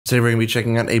Today we're going to be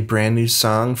checking out a brand new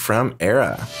song from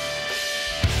ERRA.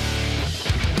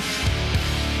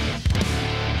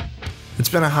 It's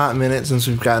been a hot minute since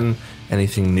we've gotten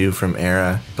anything new from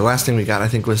ERRA. The last thing we got, I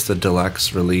think, was the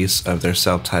deluxe release of their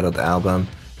self-titled album,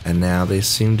 and now they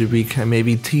seem to be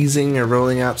maybe teasing or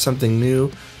rolling out something new.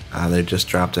 They just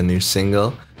dropped a new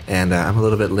single, and I'm a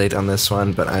little bit late on this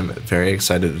one, but I'm very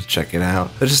excited to check it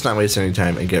out. Let's just not waste any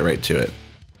time and get right to it.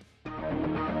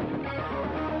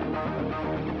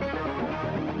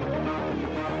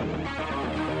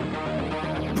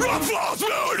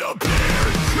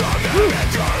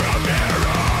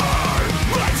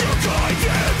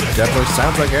 Definitely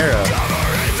sounds like ERRA.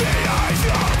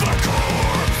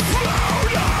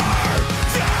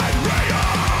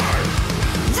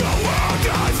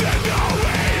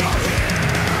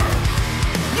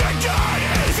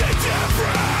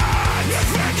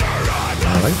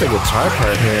 I like the guitar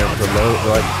part here, the low,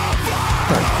 like,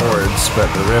 not chords, but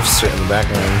the riffs in the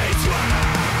background.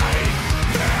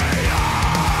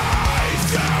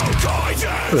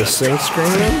 Put a sync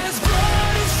screen in.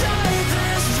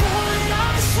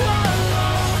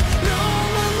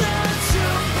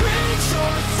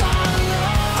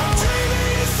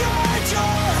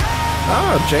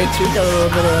 Oh, J2 got a little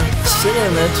bit of singing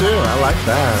in there too. I like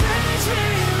that.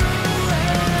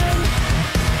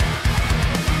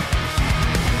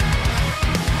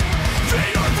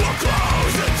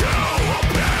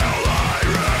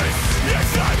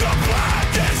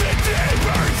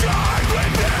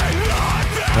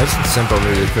 Nice and simple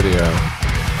music video.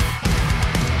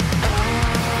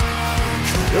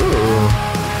 Ooh.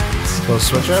 Little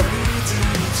switch up.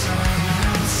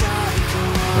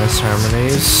 Nice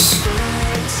harmonies.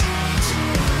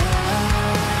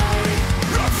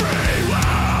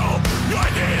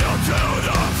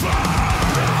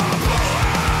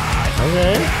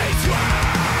 Okay.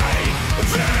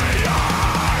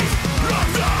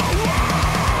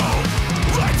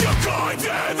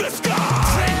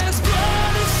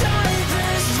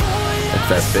 Like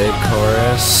that big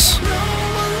chorus.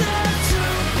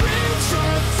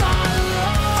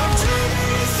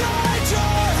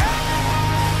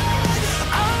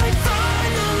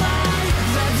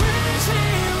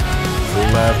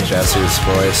 Love Jesse's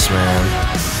voice, man.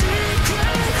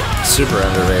 Super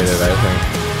underrated, I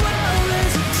think.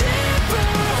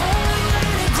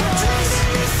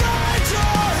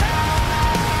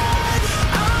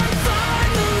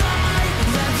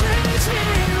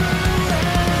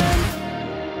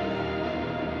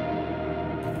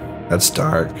 That's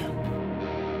dark.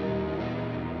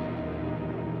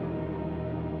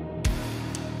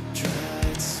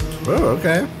 Oh,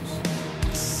 okay.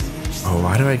 Oh,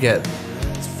 why do I get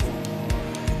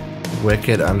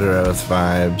Wicked Under Oath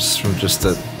vibes from just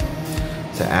the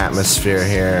atmosphere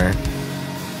here?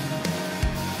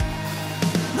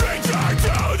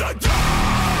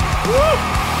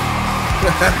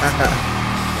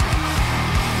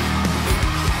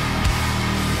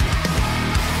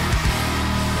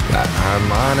 That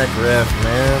harmonic riff,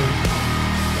 man.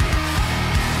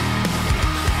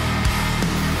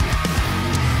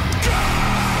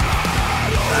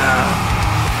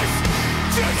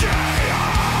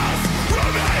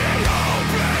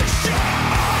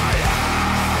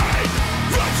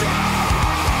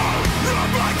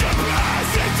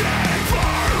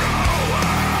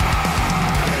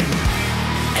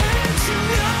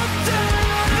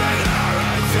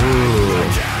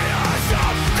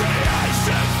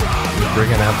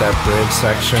 Bringing out that bridge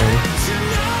section.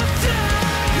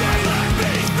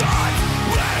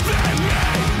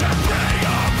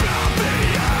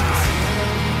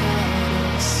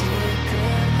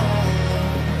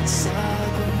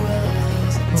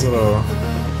 Little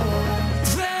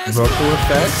vocal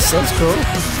effects, that's cool.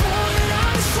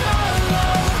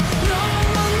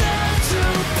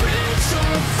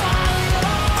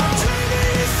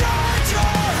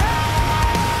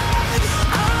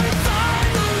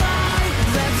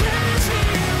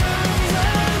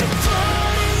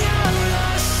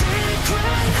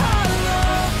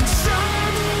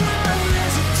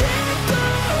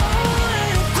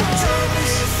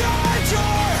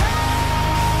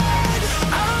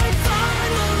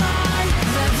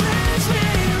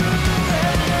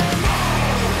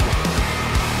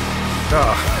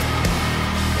 Oh.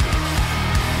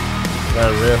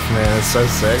 That riff, man, is so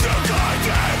sick.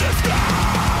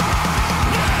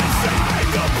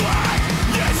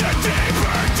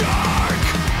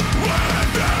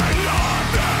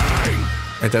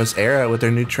 Right, that was ERRA with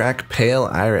their new track, Pale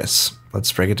Iris.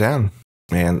 Let's break it down.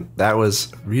 Man, that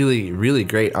was really, really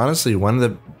great. Honestly, one of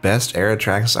the best ERRA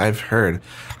tracks I've heard.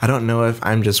 I don't know if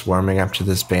I'm just warming up to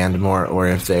this band more or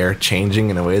if they're changing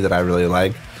in a way that I really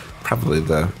like. probably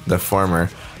the former.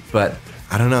 But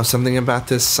I don't know, something about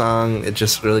this song, it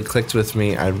just really clicked with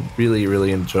me. I really,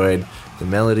 really enjoyed the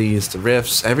melodies, the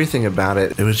riffs, everything about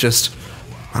it. It was just,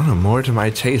 I don't know, more to my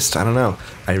taste. I don't know.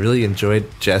 I really enjoyed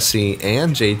Jesse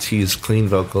and JT's clean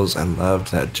vocals. I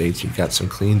loved that JT got some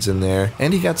cleans in there.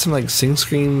 And he got some like sing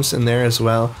screams in there as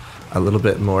well. A little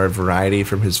bit more variety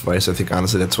from his voice. I think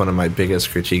honestly that's one of my biggest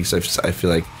critiques. I feel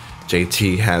like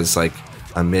JT has like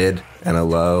a mid and a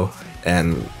low,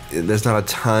 and there's not a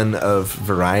ton of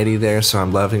variety there, so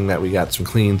I'm loving that we got some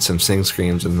cleans, some sing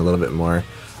screams, and a little bit more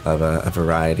of a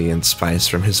variety and spice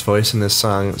from his voice in this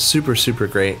song. Super, super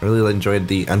great. Really enjoyed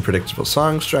the unpredictable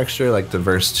song structure, like the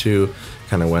verse 2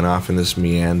 kind of went off in this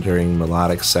meandering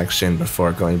melodic section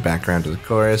before going back around to the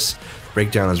chorus.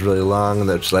 Breakdown was really long,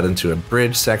 which led into a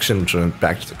bridge section, which went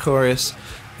back to the chorus.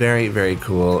 Very, very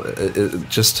cool.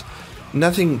 Just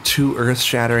nothing too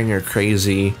earth-shattering or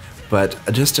crazy, but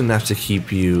just enough to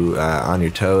keep you on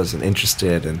your toes and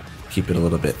interested and keep it a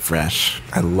little bit fresh.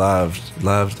 I loved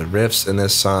the riffs in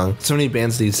this song. So many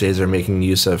bands these days are making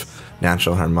use of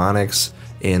natural harmonics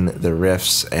in the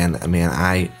riffs, and man,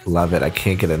 I love it. I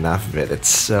can't get enough of it. It's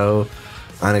so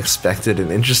unexpected and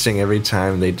interesting every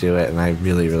time they do it, and I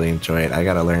really, really enjoy it. I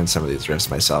gotta learn some of these riffs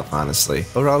myself, honestly.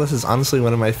 Overall, this is honestly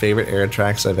one of my favorite ERRA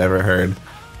tracks I've ever heard.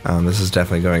 This is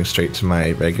definitely going straight to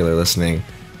my regular listening.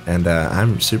 And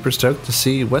I'm super stoked to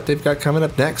see what they've got coming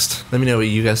up next. Let me know what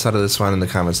you guys thought of this one in the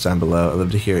comments down below. I'd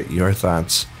love to hear your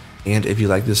thoughts. And if you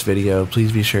like this video,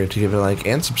 please be sure to give it a like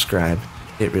and subscribe.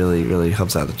 It really, really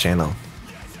helps out the channel.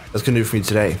 That's going to do it for me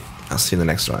today. I'll see you in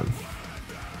the next one.